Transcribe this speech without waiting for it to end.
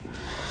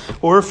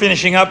We're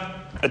finishing up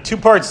a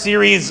two-part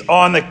series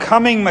on the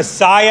coming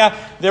Messiah.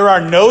 There are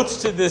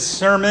notes to this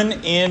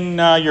sermon in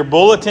your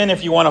bulletin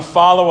if you want to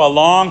follow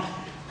along.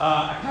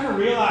 I kind of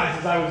realized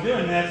as I was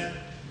doing this,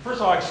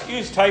 first of all,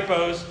 excuse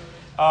typos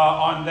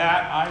on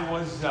that. I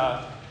was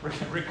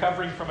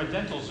recovering from a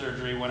dental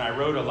surgery when I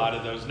wrote a lot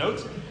of those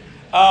notes.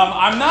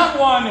 I'm not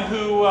one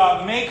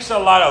who makes a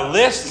lot of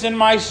lists in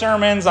my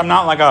sermons. I'm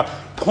not like a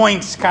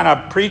points kind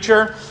of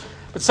preacher.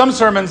 But some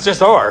sermons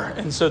just are.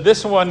 And so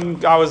this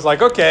one, I was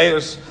like, okay,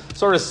 there's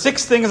sort of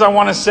 6 things I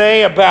want to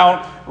say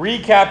about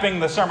recapping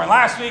the sermon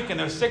last week. And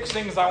there's 6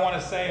 things I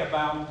want to say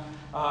about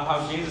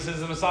how Jesus is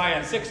the Messiah.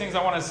 And 6 things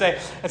I want to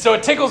say. And so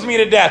it tickles me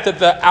to death that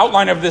the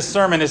outline of this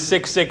sermon is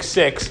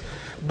 666.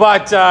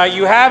 But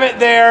you have it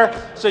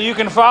there so you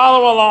can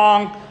follow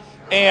along.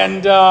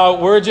 And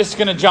we're just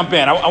going to jump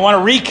in. I want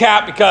to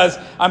recap because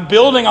I'm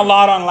building a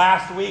lot on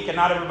last week. And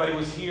not everybody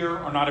was here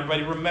or not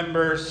everybody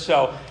remembers.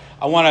 So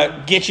I want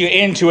to get you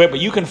into it,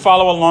 but you can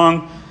follow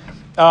along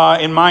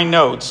in my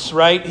notes,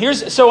 right?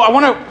 So I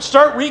want to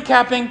start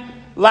recapping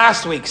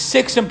last week.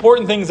 6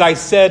 important things I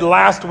said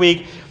last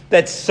week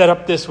that set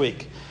up this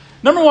week.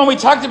 Number 1, we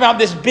talked about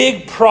this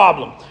big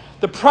problem.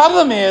 The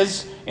problem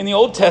is, in the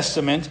Old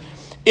Testament,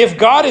 if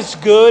God is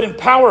good and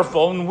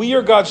powerful and we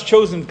are God's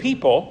chosen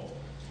people,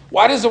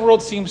 why does the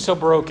world seem so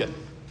broken?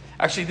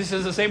 Actually, this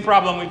is the same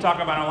problem we talk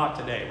about a lot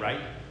today,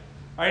 right?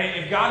 All right,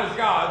 if God is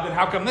God, then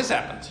how come this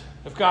happens?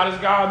 If God is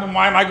God, then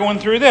why am I going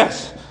through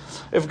this?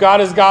 If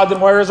God is God,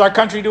 then where is our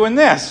country doing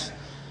this?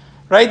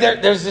 Right?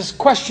 There's this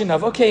question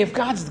of, okay, if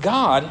God's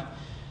God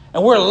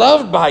and we're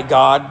loved by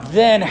God,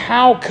 then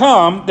how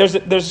come?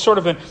 There's sort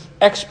of an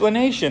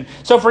explanation.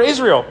 So for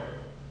Israel,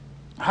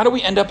 how do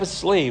we end up as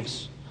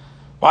slaves?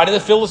 Why do the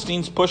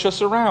Philistines push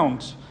us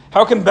around?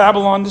 How can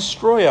Babylon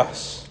destroy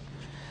us?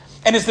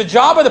 And it's the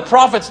job of the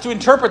prophets to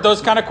interpret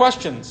those kind of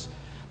questions.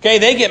 Okay,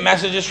 they get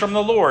messages from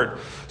the Lord.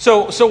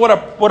 So what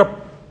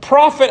a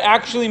prophet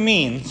actually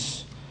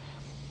means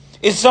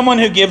is someone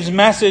who gives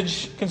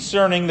message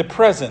concerning the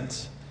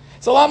present.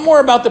 It's a lot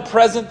more about the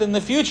present than the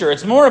future.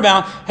 It's more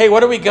about, hey,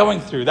 what are we going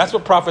through? That's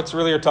what prophets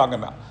really are talking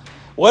about.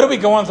 What are we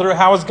going through?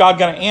 How is God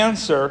going to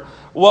answer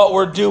what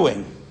we're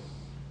doing?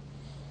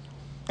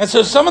 And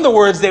so some of the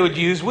words they would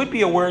use would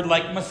be a word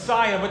like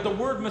Messiah, but the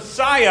word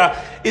Messiah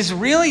is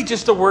really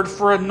just a word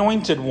for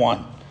anointed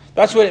one.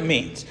 That's what it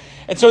means.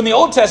 And so in the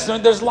Old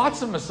Testament, there's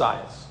lots of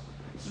Messiahs.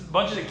 A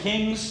bunch of the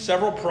kings,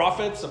 several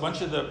prophets, a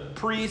bunch of the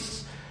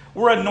priests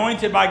were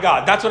anointed by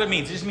God. That's what it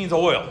means. It just means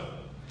oil.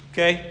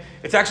 Okay?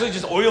 It's actually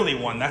just oily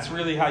one. That's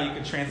really how you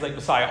could translate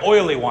Messiah.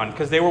 Oily one,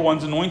 because they were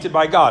ones anointed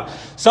by God.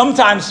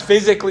 Sometimes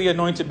physically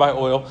anointed by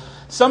oil.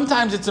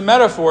 Sometimes it's a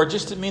metaphor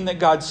just to mean that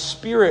God's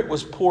Spirit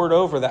was poured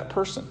over that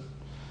person.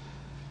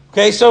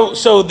 Okay?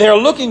 So they're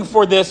looking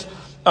for this.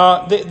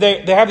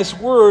 They have this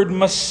word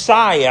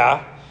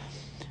Messiah.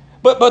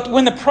 But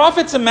when the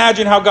prophets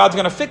imagine how God's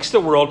going to fix the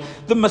world,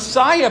 the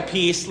Messiah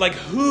piece, like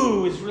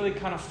who, is really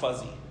kind of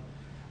fuzzy.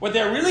 What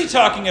they're really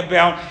talking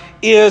about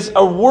is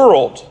a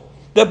world,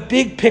 the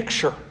big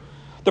picture.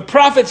 The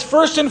prophets,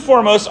 first and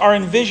foremost, are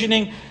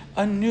envisioning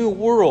a new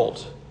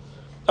world,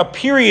 a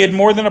period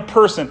more than a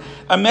person,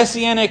 a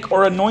messianic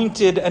or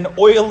anointed, an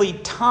oily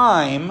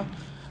time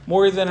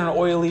more than an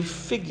oily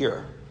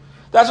figure.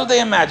 That's what they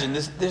imagine.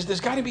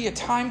 There's got to be a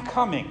time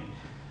coming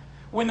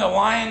when the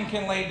lion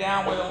can lay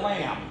down with a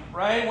lamb.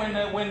 Right? When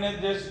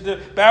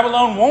the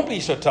Babylon won't be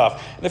so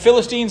tough. The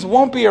Philistines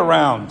won't be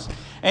around.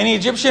 And the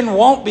Egyptian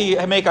won't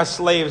make us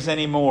slaves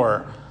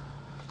anymore.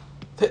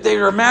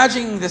 They're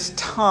imagining this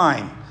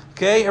time.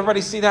 Okay? Everybody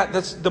see that?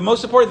 That's the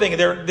most important thing.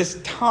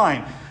 This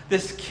time,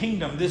 this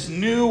kingdom, this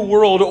new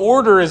world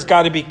order has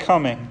got to be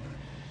coming.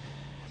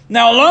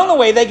 Now, along the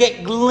way, they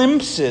get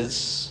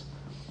glimpses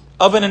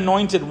of an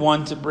anointed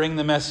one to bring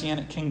the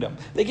Messianic kingdom.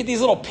 They get these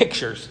little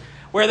pictures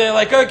where they're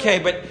like, okay,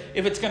 but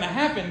if it's going to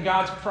happen,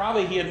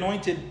 He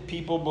anointed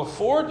people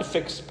before to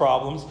fix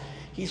problems.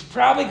 God's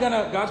probably going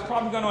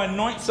to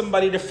anoint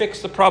somebody to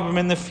fix the problem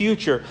in the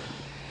future.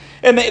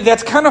 And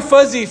that's kind of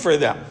fuzzy for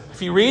them.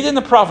 If you read in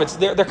the prophets,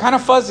 they're kind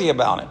of fuzzy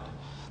about it.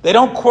 They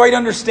don't quite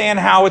understand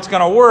how it's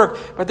going to work,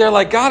 but they're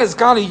like, God has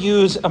got to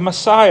use a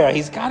Messiah.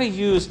 He's got to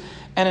use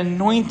an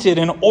anointed,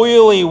 an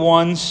oily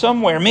one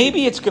somewhere.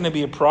 Maybe it's going to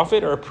be a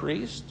prophet or a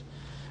priest.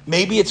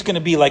 Maybe it's going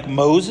to be like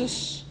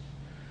Moses.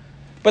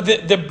 But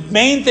the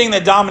main thing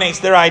that dominates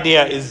their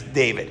idea is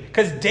David.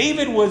 Because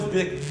David was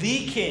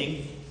the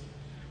king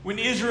when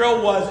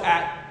Israel was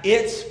at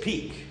its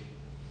peak.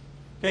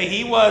 Okay,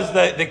 he was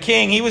the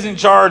king. He was in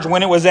charge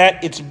when it was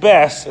at its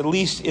best, at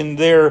least in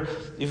their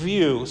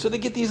view. So they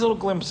get these little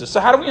glimpses.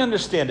 So how do we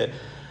understand it?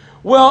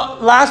 Well,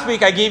 last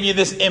week I gave you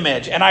this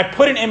image. And I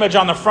put an image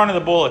on the front of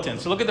the bulletin.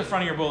 So look at the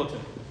front of your bulletin.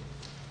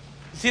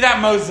 See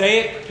that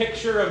mosaic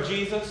picture of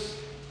Jesus?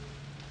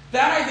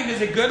 That, I think,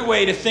 is a good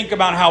way to think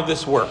about how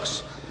this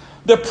works.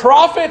 The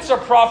prophets are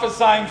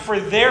prophesying for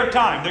their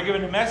time. They're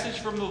giving a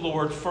message from the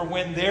Lord for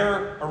when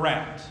they're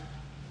around.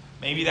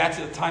 Maybe that's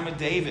at the time of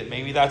David.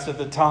 Maybe that's at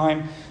the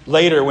time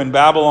later when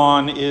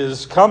Babylon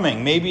is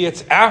coming. Maybe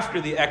it's after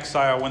the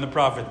exile when the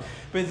prophet.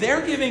 But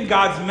they're giving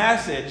God's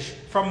message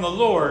from the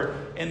Lord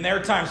in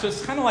their time. So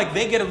it's kind of like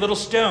they get a little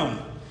stone.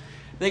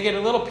 They get a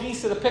little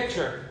piece of the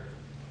picture.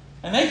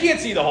 And they can't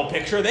see the whole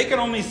picture. They can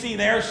only see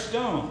their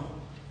stone.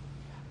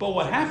 But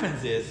what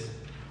happens is,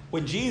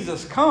 when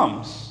Jesus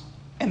comes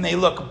and they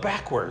look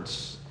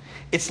backwards,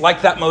 it's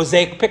like that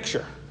mosaic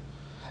picture.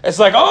 It's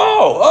like,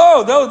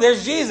 no,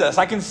 there's Jesus.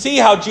 I can see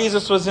how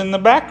Jesus was in the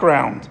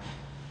background.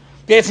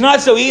 Okay, it's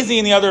not so easy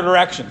in the other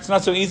direction. It's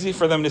not so easy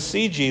for them to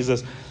see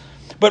Jesus.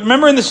 But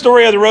remember in the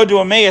story of the road to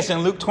Emmaus in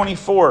Luke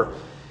 24,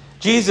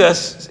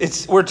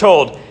 Jesus, we're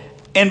told,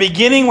 and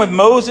beginning with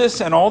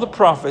Moses and all the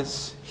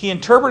prophets, he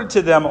interpreted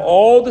to them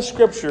all the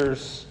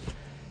scriptures,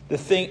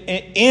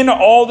 in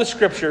all the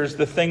scriptures,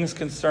 the things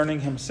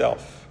concerning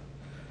himself.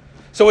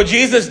 So what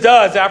Jesus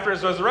does after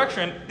his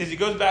resurrection is he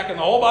goes back in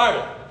the whole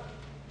Bible.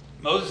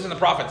 Moses and the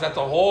prophets, that's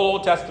the whole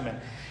Old Testament.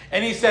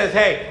 And he says,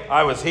 hey,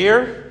 I was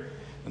here,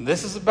 and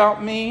this is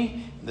about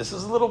me. This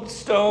is a little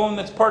stone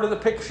that's part of the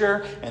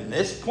picture, and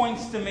this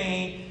points to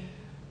me.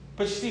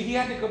 But you see, he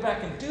had to go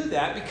back and do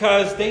that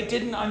because they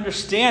didn't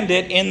understand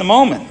it in the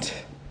moment.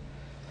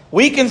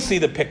 We can see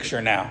the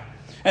picture now,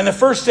 and the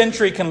first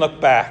century can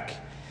look back.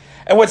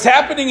 And what's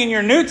happening in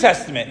your New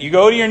Testament, you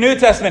go to your New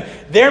Testament,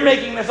 they're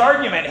making this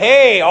argument,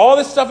 hey, all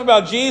this stuff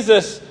about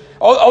Jesus,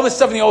 all this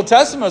stuff in the Old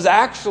Testament is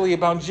actually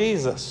about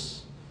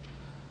Jesus.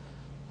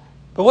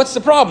 But what's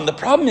the problem? The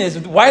problem is,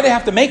 why do they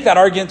have to make that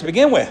argument to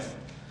begin with?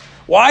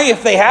 Why,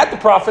 if they had the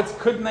prophets,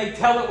 couldn't they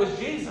tell it was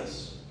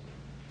Jesus?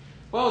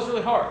 Well, it's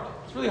really hard.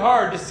 It's really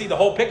hard to see the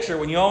whole picture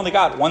when you only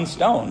got one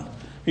stone.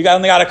 You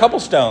only got a couple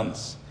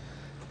stones.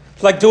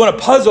 It's like doing a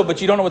puzzle, but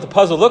you don't know what the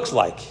puzzle looks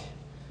like.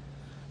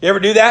 You ever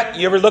do that?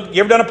 You ever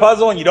done a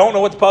puzzle and you don't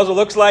know what the puzzle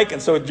looks like,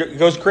 and so it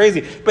goes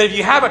crazy. But if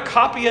you have a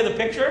copy of the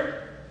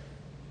picture,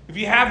 if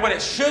you have what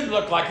it should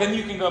look like, then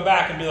you can go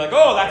back and be like,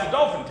 oh, that's a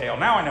dolphin tail.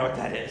 Now I know what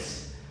that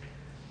is.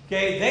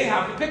 Okay, they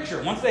have the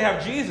picture. Once they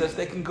have Jesus,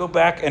 they can go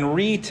back and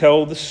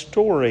retell the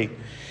story.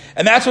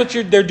 And that's what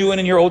they're doing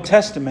in your Old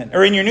Testament,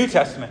 or in your New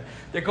Testament.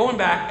 They're going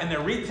back and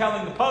they're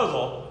retelling the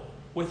puzzle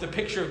with the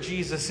picture of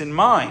Jesus in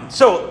mind.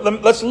 So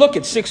let's look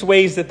at 6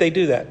 ways that they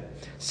do that.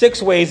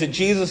 6 ways that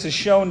Jesus is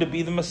shown to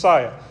be the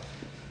Messiah.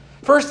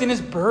 First, in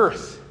his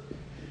birth.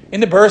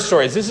 In the birth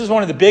stories. This is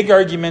one of the big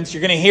arguments.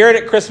 You're going to hear it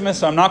at Christmas,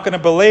 so I'm not going to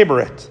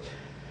belabor it.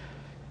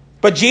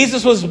 But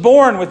Jesus was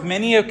born with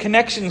many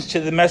connections to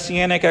the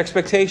messianic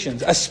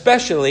expectations.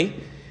 Especially,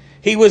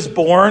 he was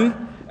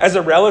born as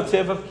a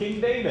relative of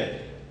King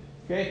David.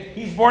 Okay?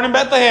 He's born in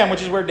Bethlehem,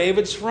 which is where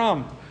David's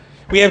from.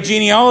 We have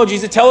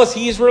genealogies that tell us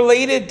he is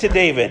related to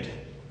David.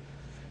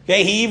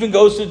 Okay? He even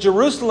goes to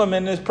Jerusalem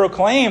and is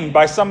proclaimed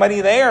by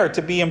somebody there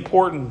to be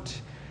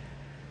important.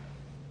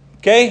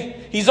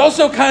 Okay? He's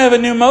also kind of a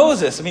new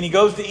Moses. I mean, he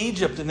goes to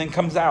Egypt and then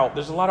comes out.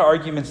 There's a lot of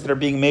arguments that are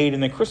being made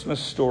in the Christmas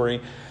story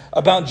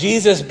about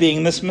Jesus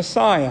being this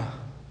Messiah.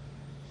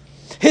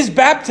 His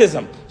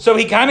baptism. So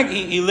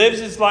he lives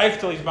his life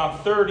till he's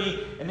about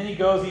 30, and then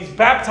he's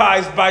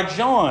baptized by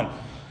John.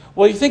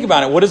 Well, you think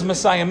about it. What does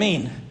Messiah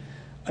mean?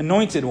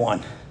 Anointed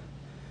one.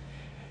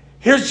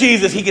 Here's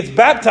Jesus. He gets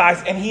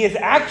baptized, and he is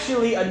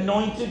actually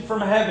anointed from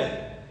heaven.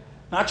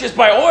 Not just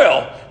by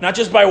oil, not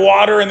just by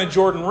water in the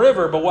Jordan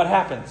River, but what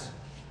happens?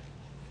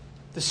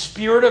 The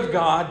Spirit of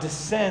God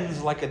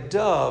descends like a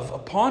dove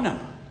upon him.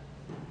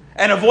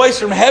 And a voice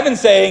from heaven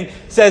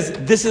says,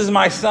 this is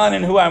my Son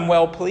in whom I'm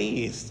well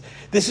pleased.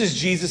 This is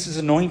Jesus'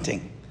 anointing.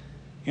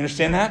 You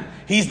understand that?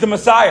 He's the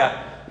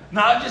Messiah.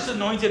 Not just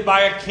anointed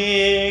by a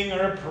king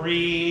or a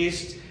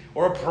priest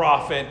or a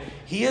prophet.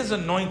 He is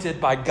anointed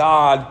by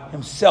God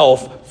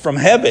himself from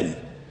heaven.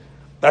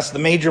 That's the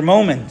major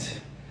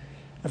moment.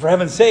 And for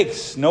heaven's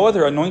sakes, no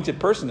other anointed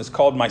person is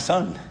called my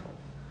son.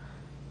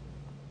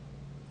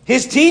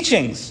 His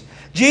teachings.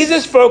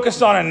 Jesus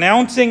focused on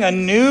announcing a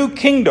new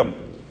kingdom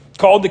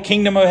called the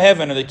kingdom of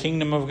heaven or the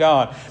kingdom of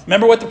God.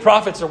 Remember what the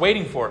prophets are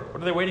waiting for.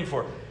 What are they waiting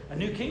for? A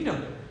new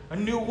kingdom, a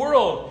new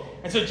world.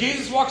 And so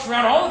Jesus walks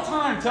around all the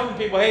time telling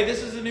people, hey,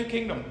 this is the new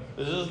kingdom.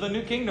 This is the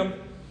new kingdom.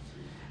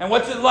 And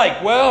what's it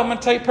like? Well, I'm going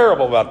to tell you a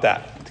parable about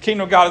that. The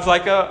kingdom of God is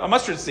like a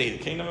mustard seed.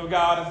 The kingdom of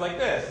God is like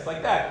this. It's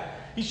like that.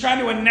 He's trying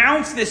to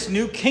announce this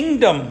new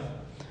kingdom.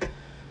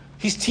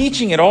 He's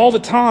teaching it all the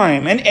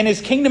time. And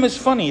his kingdom is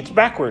funny. It's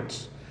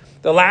backwards.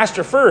 The last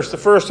are first. The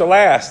first are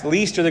last. The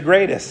least are the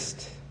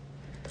greatest.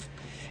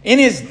 In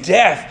his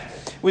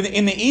death,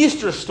 in the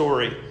Easter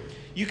story,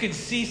 you can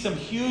see some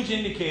huge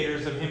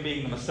indicators of him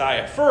being the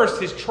Messiah.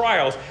 First, his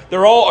trials.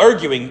 They're all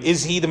arguing,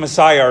 is he the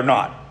Messiah or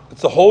not?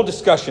 It's the whole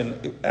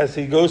discussion as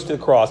he goes to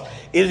the cross.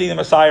 Is he the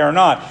Messiah or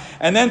not?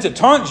 And then to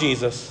taunt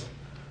Jesus,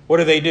 what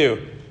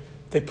do?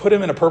 They put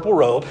him in a purple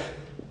robe.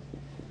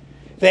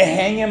 They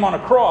hang him on a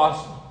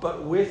cross,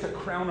 but with a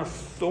crown of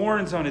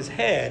thorns on his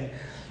head.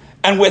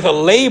 And with a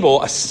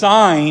label, a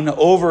sign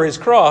over his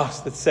cross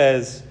that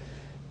says,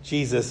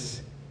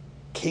 Jesus,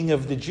 King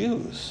of the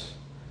Jews.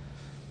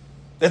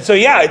 And so,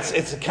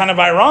 it's kind of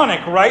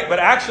ironic, right? But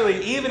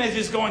actually, even as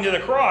he's going to the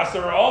cross,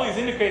 there are all these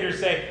indicators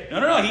say,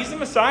 no, he's the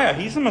Messiah.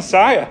 He's the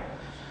Messiah.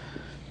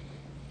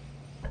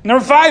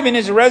 Number 5, in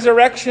his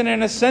resurrection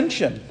and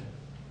ascension.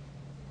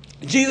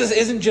 Jesus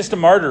isn't just a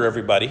martyr,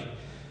 everybody.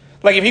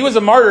 Like, if he was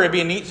a martyr, it'd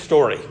be a neat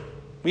story.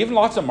 We have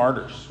lots of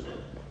martyrs.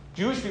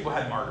 Jewish people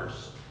had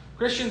martyrs.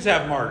 Christians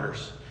have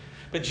martyrs.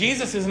 But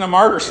Jesus isn't a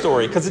martyr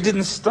story because it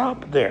didn't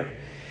stop there.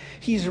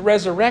 He's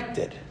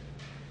resurrected.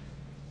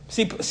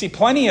 See,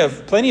 plenty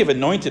of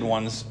anointed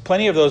ones,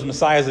 plenty of those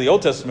messiahs of the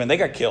Old Testament, they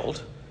got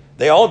killed.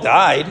 They all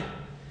died.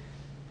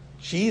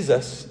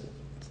 Jesus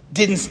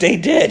didn't stay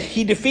dead.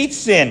 He defeats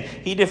sin.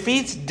 He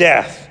defeats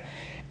death.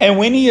 And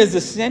when he is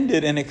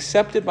ascended and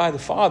accepted by the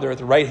Father at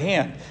the right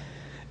hand,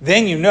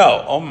 then you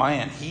know, oh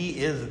man, he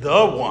is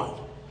the one.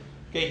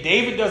 Okay,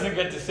 David doesn't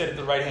get to sit at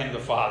the right hand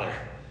of the Father.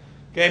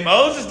 Okay,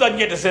 Moses doesn't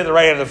get to sit at the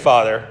right hand of the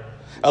Father.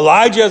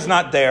 Elijah's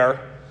not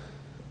there.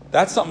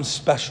 That's something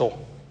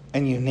special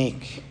and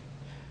unique.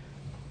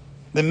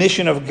 The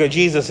mission of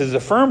Jesus is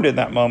affirmed in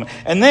that moment.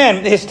 And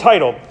then his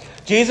title,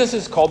 Jesus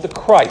is called the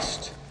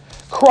Christ.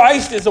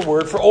 Christ is a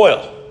word for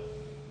oil.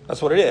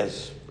 That's what it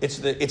is. It's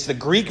the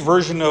Greek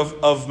version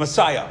of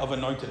Messiah, of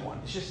anointed one.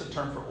 It's just a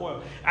term for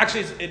oil.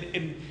 Actually,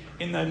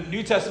 in the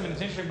New Testament,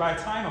 it's interesting, by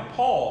the time of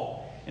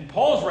Paul, in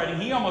Paul's writing,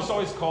 he almost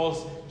always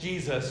calls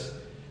Jesus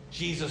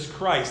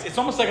Christ. It's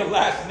almost like a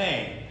last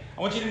name.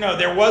 I want you to know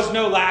there was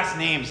no last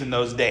names in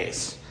those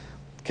days.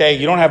 Okay,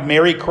 you don't have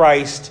Mary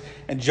Christ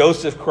and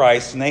Joseph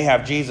Christ, and they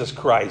have Jesus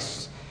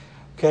Christ.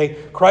 Okay,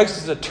 Christ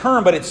is a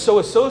term, but it's so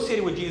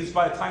associated with Jesus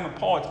by the time of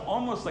Paul, it's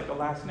almost like a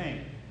last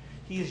name.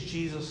 He is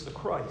Jesus the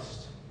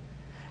Christ.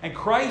 And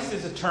Christ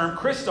is a term,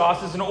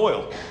 Christos is an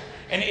oil.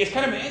 And it's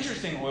kind of an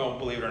interesting oil,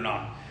 believe it or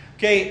not.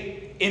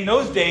 Okay, in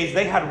those days,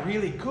 they had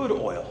really good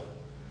oil.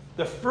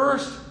 The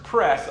first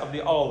press of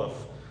the olive,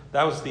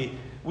 that was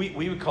we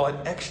would call it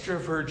extra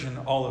virgin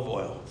olive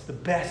oil. It's the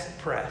best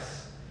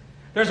press.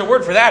 There's a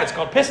word for that. It's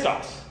called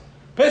pistos.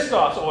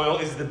 Pistos oil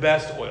is the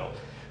best oil.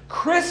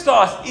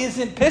 Christos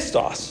isn't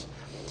pistos.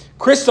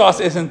 Christos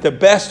isn't the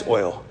best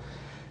oil.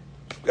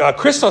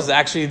 Christos is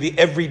actually the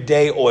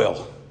everyday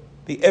oil.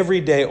 The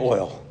everyday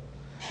oil.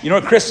 You know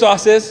what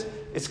Christos is?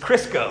 It's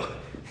Crisco.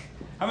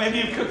 How many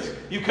of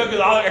you cook with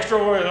extra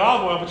oil and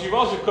olive oil, but you've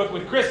also cooked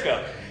with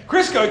Crisco?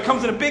 Crisco, it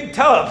comes in a big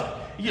tub.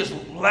 You just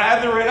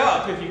lather it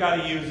up if you got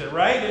to use it,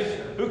 right?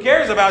 Who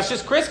cares about it? It's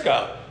just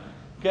Crisco.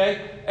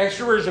 Okay?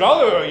 Extra virgin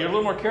olive oil, you're a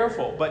little more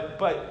careful. But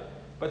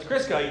it's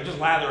Crisco, you just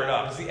lather it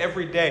up. It's the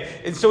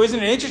everyday. And so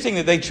isn't it interesting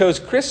that they chose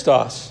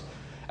Christos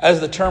as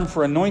the term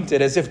for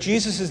anointed, as if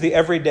Jesus is the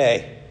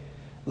everyday,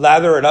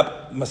 lather it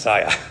up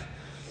Messiah.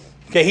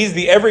 Okay, he's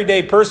the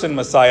everyday person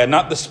Messiah,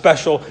 not the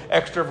special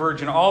extra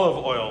virgin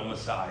olive oil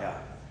Messiah.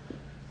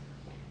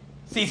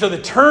 See, so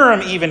the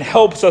term even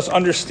helps us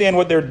understand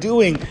what they're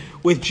doing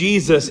with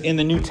Jesus in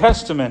the New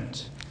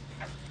Testament.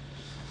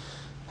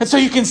 And so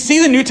you can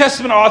see the New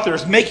Testament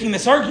authors making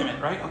this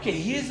argument, right? Okay,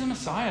 he is the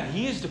Messiah.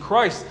 He is the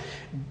Christ.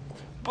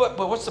 But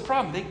what's the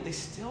problem? They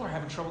still are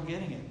having trouble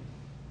getting it.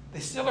 They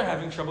still are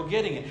having trouble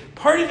getting it.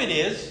 Part of it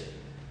is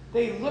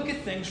they look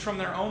at things from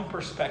their own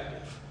perspective.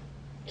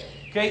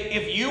 Okay,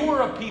 if you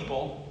were a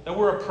people that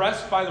were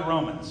oppressed by the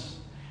Romans,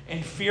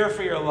 in fear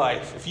for your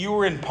life, if you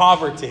were in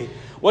poverty,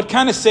 what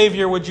kind of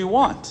savior would you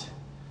want?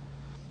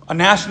 A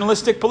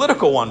nationalistic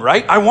political one,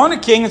 right? I want a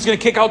king that's going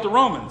to kick out the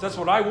Romans. That's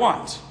what I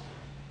want.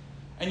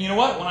 And you know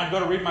what? When I go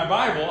to read my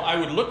Bible, I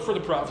would look for the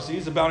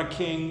prophecies about a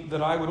king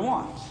that I would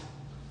want.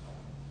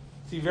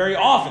 See, very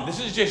often, this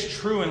is just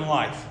true in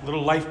life. A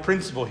little life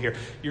principle here.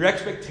 Your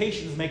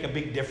expectations make a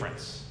big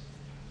difference.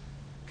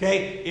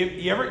 Okay,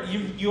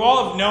 you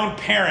all have known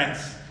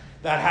parents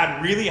that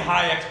had really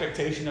high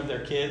expectation of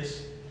their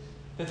kids,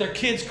 that their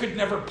kids could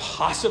never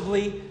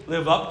possibly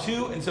live up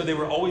to, and so they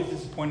were always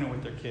disappointed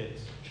with their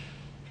kids.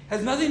 It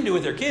has nothing to do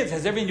with their kids, it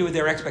has everything to do with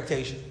their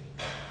expectation.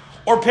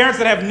 Or parents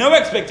that have no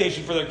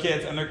expectation for their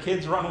kids, and their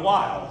kids run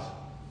wild.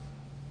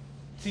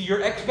 See,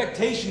 your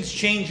expectations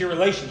change your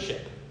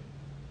relationship.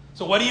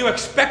 So what are you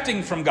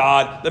expecting from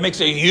God that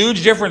makes a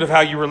huge difference of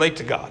how you relate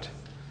to God?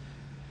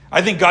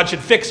 I think God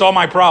should fix all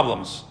my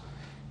problems.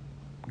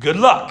 Good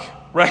luck,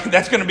 right?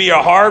 That's going to be a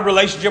hard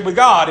relationship with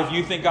God if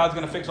you think God's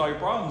going to fix all your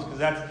problems, because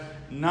that's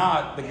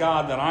not the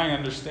God that I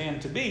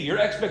understand to be. Your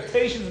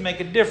expectations make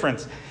a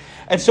difference.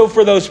 And so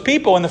for those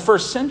people in the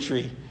first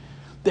century,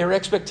 their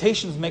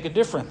expectations make a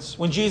difference.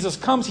 When Jesus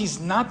comes, he's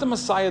not the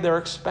Messiah they're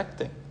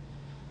expecting.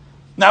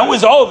 Now, it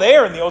was all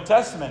there in the Old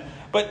Testament,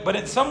 but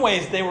in some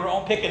ways they were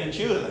all picking and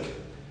choosing.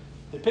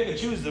 They pick and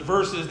choose the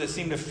verses that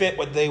seem to fit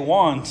what they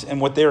want and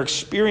what their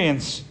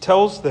experience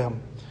tells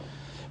them.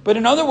 But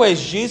in other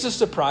ways, Jesus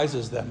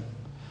surprises them.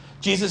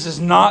 Jesus is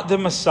not the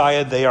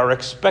Messiah they are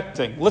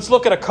expecting. Let's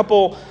look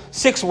at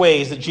 6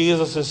 ways that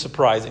Jesus is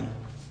surprising.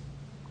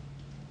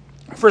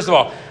 First of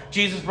all,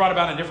 Jesus brought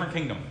about a different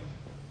kingdom.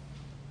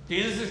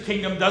 Jesus'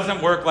 kingdom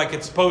doesn't work like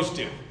it's supposed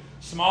to.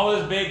 Small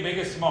is big, big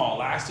is small.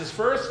 Last is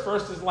first,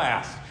 first is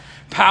last.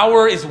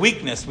 Power is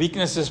weakness,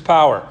 weakness is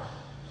power.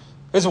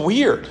 It's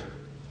weird.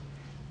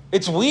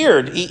 It's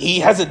weird.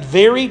 He has a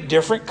very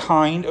different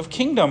kind of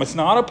kingdom. It's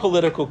not a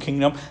political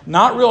kingdom,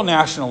 not real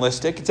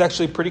nationalistic. It's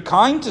actually pretty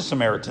kind to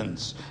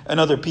Samaritans and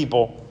other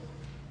people.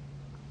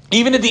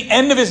 Even at the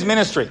end of his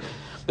ministry,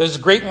 there's a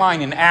great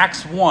line in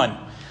Acts 1.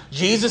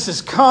 Jesus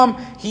has come.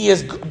 He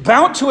is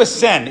about to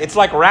ascend. It's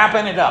like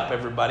wrapping it up,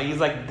 everybody. He's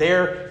like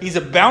there. He's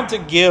about to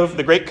give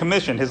the Great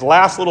Commission, his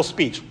last little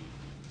speech.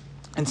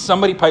 And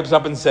somebody pipes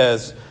up and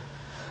says,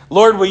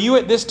 Lord, will you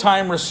at this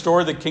time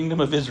restore the kingdom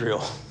of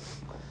Israel?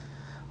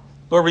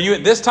 Lord, will you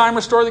at this time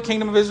restore the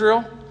kingdom of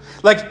Israel?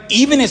 Like,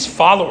 even his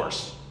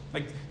followers.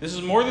 Like, this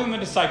is more than the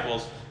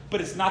disciples, but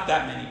it's not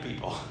that many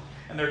people.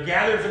 And they're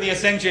gathered for the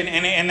ascension,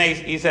 and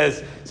he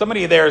says,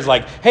 somebody there is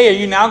like, hey, are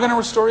you now going to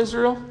restore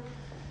Israel?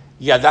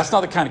 Yeah, that's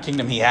not the kind of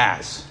kingdom he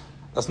has.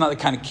 That's not the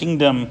kind of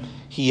kingdom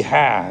he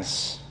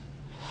has.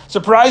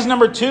 Surprise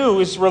number 2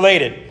 is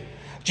related.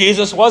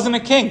 Jesus wasn't a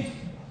king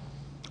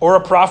or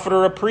a prophet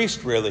or a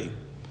priest, really.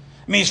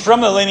 I mean, he's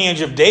from the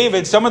lineage of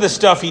David. Some of the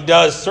stuff he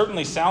does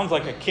certainly sounds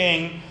like a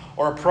king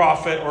or a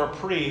prophet or a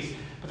priest.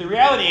 But the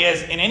reality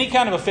is, in any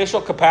kind of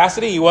official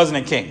capacity, he wasn't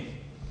a king.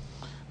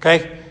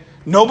 Okay?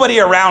 Nobody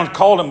around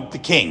called him the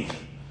king.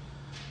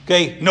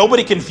 Okay?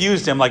 Nobody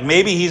confused him like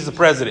maybe he's the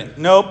president.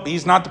 Nope,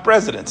 he's not the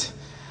president.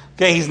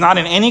 Okay? He's not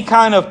in any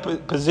kind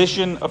of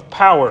position of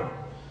power.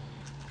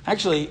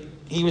 Actually,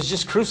 he was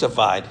just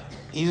crucified.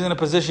 He's in a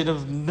position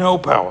of no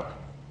power.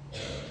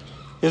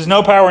 He has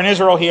no power in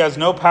Israel. He has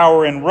no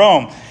power in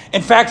Rome.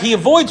 In fact, he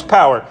avoids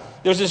power.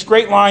 There's this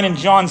great line in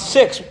John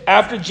 6.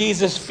 After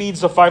Jesus feeds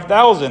the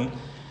 5,000,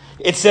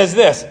 it says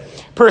this,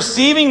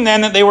 perceiving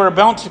then that they were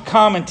about to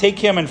come and take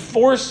him and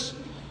force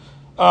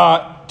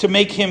to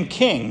make him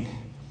king,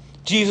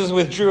 Jesus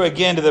withdrew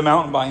again to the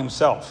mountain by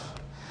himself.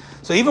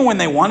 So even when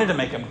they wanted to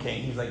make him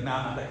king, he's like, no,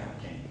 not that kind of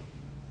king.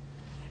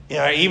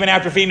 Yeah, even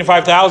after feeding the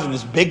 5,000,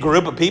 this big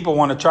group of people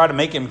want to try to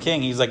make him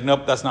king. He's like,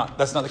 nope, that's not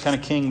the kind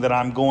of king that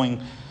I'm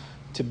going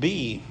to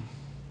be.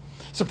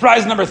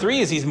 Surprise number 3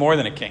 is he's more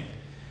than a king.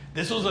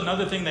 This was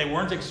another thing they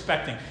weren't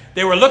expecting.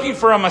 They were looking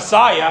for a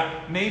Messiah,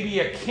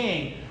 maybe a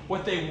king.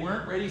 What they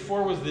weren't ready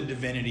for was the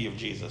divinity of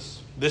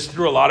Jesus. This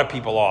threw a lot of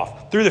people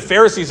off. Threw the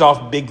Pharisees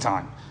off big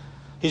time.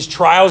 His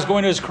trials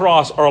going to his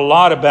cross are a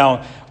lot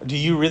about, do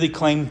you really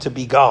claim to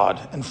be God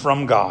and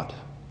from God?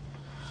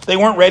 They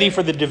weren't ready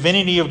for the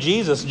divinity of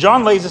Jesus.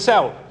 John lays this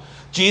out.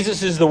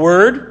 Jesus is the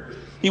Word.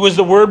 He was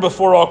the Word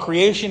before all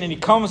creation, and he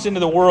comes into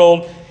the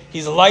world.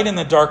 He's a light in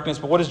the darkness,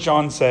 but what does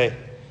John say?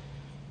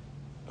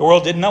 The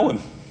world didn't know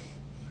him.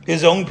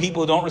 His own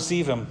people don't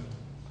receive him.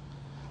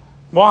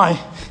 Why?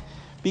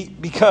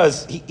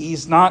 Because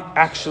he's not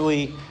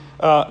actually,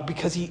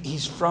 because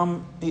he's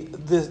from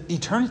the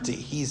eternity.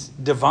 He's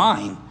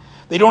divine.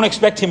 They don't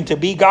expect him to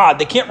be God.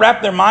 They can't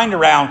wrap their mind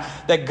around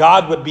that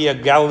God would be a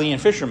Galilean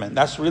fisherman.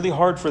 That's really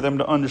hard for them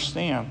to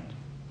understand.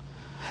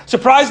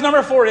 Surprise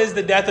number 4 is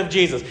the death of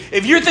Jesus.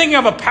 If you're thinking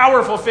of a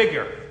powerful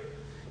figure,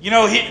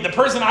 the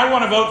person I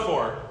want to vote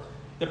for,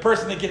 the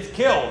person that gets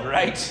killed,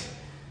 right?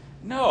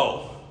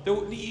 No,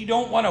 you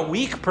don't want a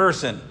weak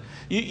person.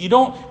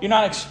 You're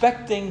not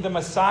expecting the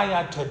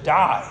Messiah to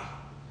die.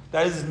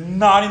 That is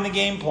not in the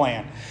game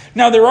plan.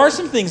 Now, there are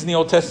some things in the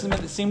Old Testament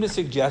that seem to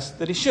suggest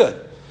that he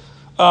should.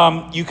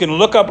 You can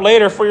look up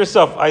later for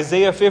yourself.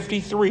 Isaiah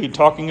 53,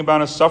 talking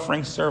about a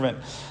suffering servant.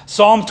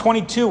 Psalm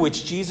 22,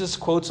 which Jesus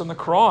quotes on the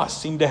cross,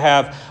 seem to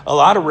have a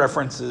lot of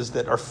references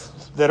that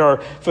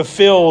are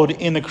fulfilled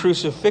in the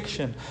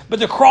crucifixion. But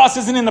the cross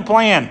isn't in the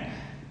plan.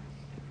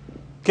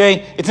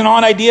 Okay? It's an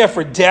odd idea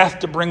for death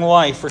to bring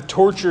life, for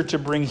torture to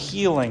bring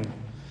healing.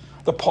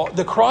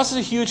 The cross is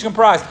a huge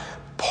surprise.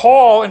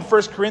 Paul in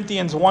 1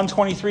 Corinthians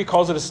 1:23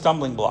 calls it a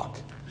stumbling block.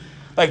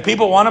 Like,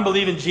 people want to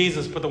believe in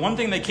Jesus, but the one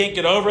thing they can't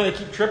get over, they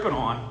keep tripping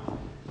on,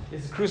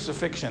 is the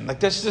crucifixion. Like,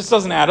 this just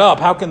doesn't add up.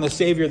 How can the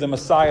Savior, the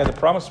Messiah, the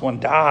promised one,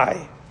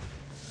 die?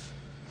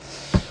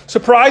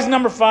 Surprise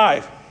number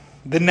 5,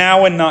 the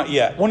now and not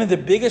yet. One of the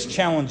biggest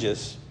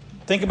challenges,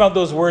 think about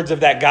those words of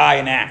that guy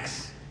in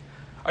Acts.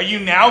 Are you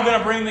now going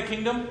to bring the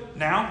kingdom?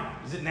 Now?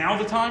 Is it now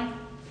the time?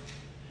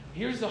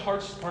 Here's the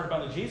hardest part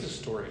about the Jesus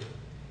story,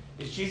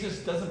 is Jesus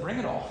doesn't bring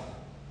it all.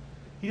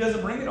 He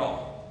doesn't bring it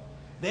all.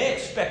 They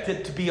expect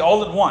it to be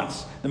all at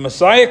once. The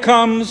Messiah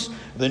comes,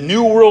 the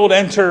new world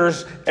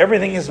enters,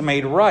 everything is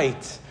made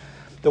right.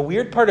 The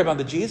weird part about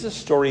the Jesus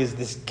story is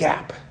this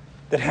gap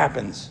that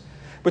happens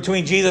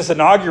between Jesus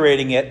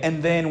inaugurating it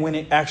and then when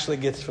it actually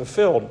gets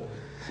fulfilled.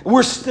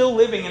 We're still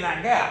living in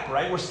that gap,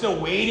 right? We're still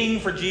waiting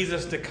for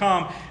Jesus to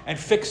come and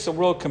fix the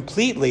world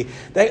completely.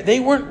 They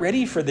weren't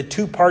ready for the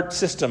 2-part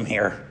system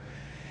here.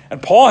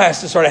 And Paul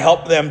has to sort of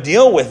help them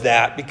deal with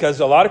that because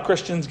a lot of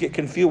Christians get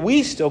confused.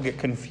 We still get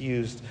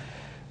confused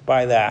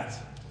by that.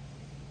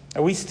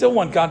 And we still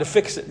want God to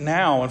fix it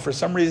now, and for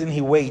some reason he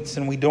waits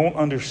and we don't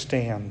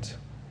understand.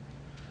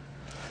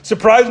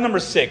 Surprise number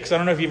 6. I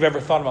don't know if you've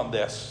ever thought about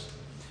this.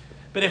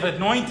 But if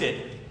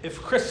anointed,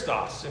 if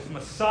Christos, if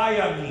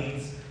Messiah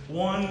means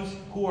ones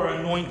who are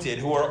anointed,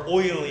 who are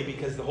oily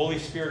because the Holy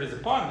Spirit is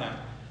upon them,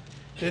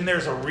 then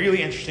there's a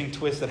really interesting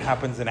twist that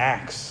happens in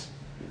Acts.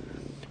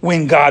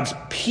 When God's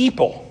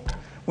people,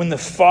 when the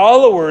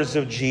followers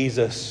of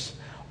Jesus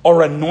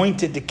are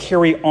anointed to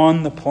carry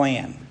on the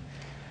plan.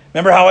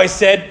 Remember how I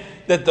said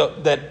that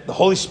the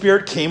Holy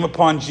Spirit came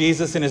upon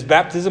Jesus in his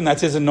baptism?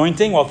 That's his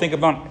anointing. Well, think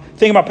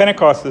about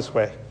Pentecost this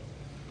way.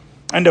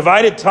 And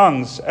divided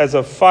tongues as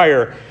of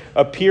fire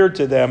appeared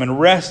to them and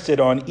rested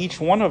on each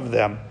one of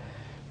them.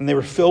 And they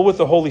were filled with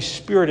the Holy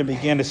Spirit and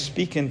began to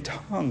speak in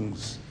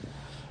tongues.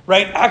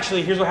 Right?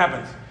 Actually, here's what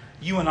happens.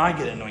 You and I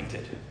get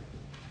anointed.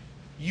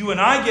 You and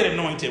I get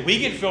anointed. We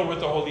get filled with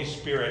the Holy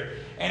Spirit.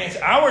 And it's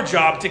our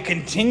job to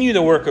continue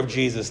the work of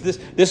Jesus.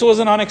 This was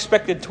an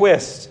unexpected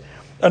twist.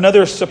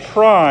 Another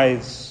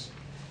surprise.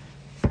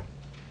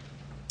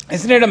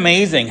 Isn't it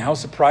amazing how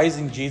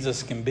surprising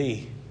Jesus can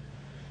be?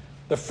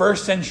 The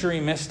first century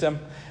missed him.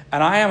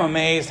 And I am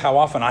amazed how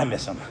often I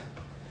miss him.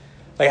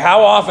 Like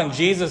how often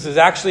Jesus is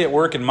actually at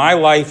work in my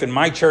life, in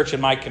my church, in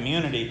my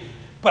community.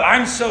 But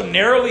I'm so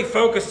narrowly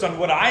focused on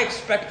what I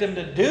expect him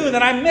to do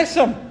that I miss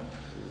him.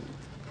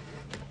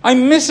 I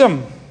miss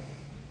him.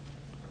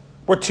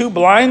 We're too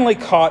blindly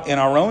caught in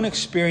our own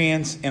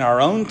experience, in our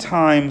own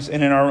times,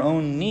 and in our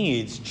own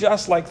needs,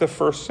 just like the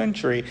first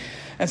century.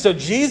 And so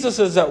Jesus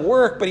is at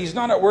work, but he's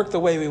not at work the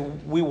way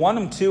we want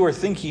him to or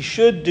think he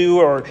should do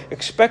or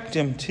expect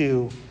him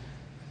to.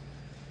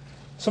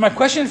 So my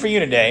question for you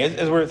today,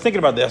 as we're thinking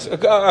about this, a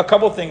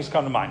couple of things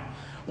come to mind.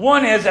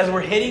 One is, as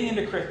we're heading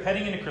into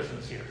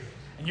Christmas here,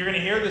 and you're going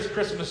to hear this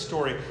Christmas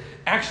story,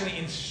 actually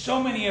in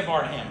so many of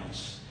our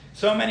hymns,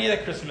 so many of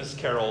the Christmas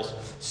carols,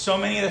 so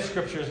many of the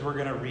scriptures we're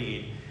going to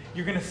read,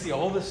 you're going to see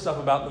all this stuff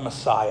about the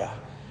Messiah.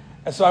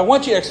 And so I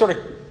want you to sort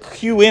of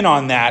cue in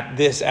on that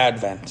this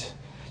Advent.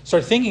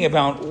 Start thinking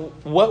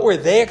about what were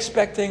they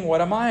expecting,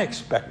 what am I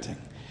expecting?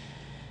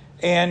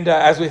 And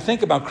as we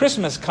think about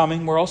Christmas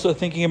coming, we're also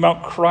thinking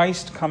about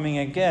Christ coming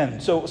again.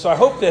 So I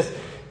hope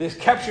this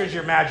captures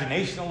your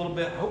imagination a little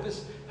bit. I hope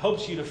this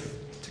helps you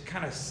to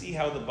kind of see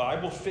how the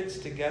Bible fits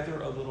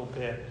together a little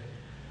bit.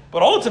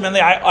 But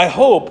ultimately, I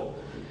hope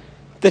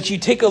that you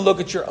take a look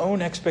at your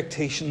own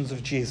expectations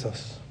of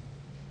Jesus.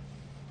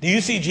 Do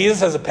you see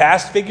Jesus as a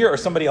past figure or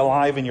somebody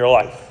alive in your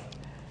life?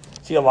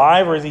 Is he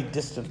alive or is he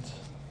distant?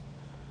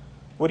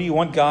 What do you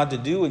want God to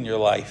do in your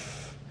life?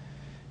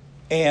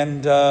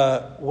 And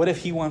what if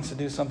he wants to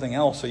do something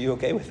else? Are you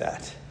okay with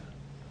that?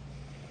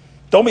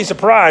 Don't be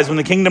surprised when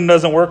the kingdom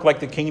doesn't work like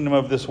the kingdom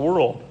of this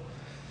world.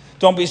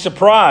 Don't be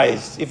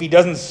surprised if he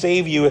doesn't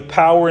save you with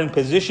power and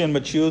position,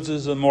 but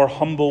chooses a more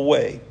humble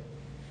way.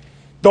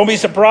 Don't be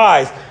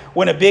surprised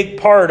when a big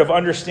part of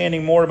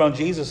understanding more about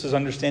Jesus is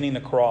understanding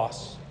the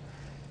cross.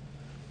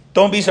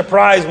 Don't be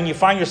surprised when you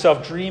find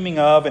yourself dreaming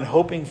of and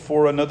hoping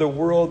for another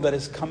world that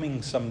is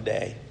coming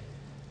someday.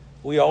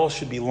 We all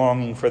should be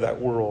longing for that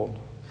world.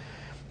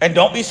 And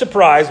don't be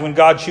surprised when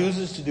God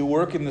chooses to do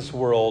work in this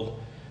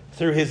world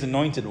through his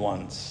anointed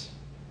ones,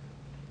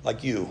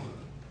 like you.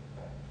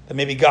 That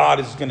maybe God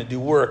is going to do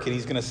work and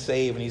he's going to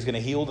save and he's going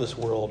to heal this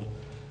world,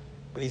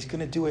 but he's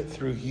going to do it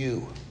through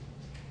you.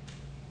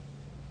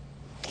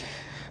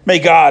 May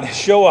God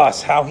show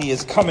us how he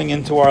is coming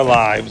into our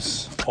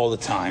lives all the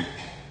time.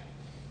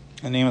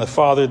 In the name of the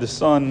Father, the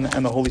Son,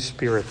 and the Holy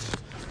Spirit.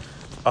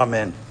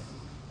 Amen.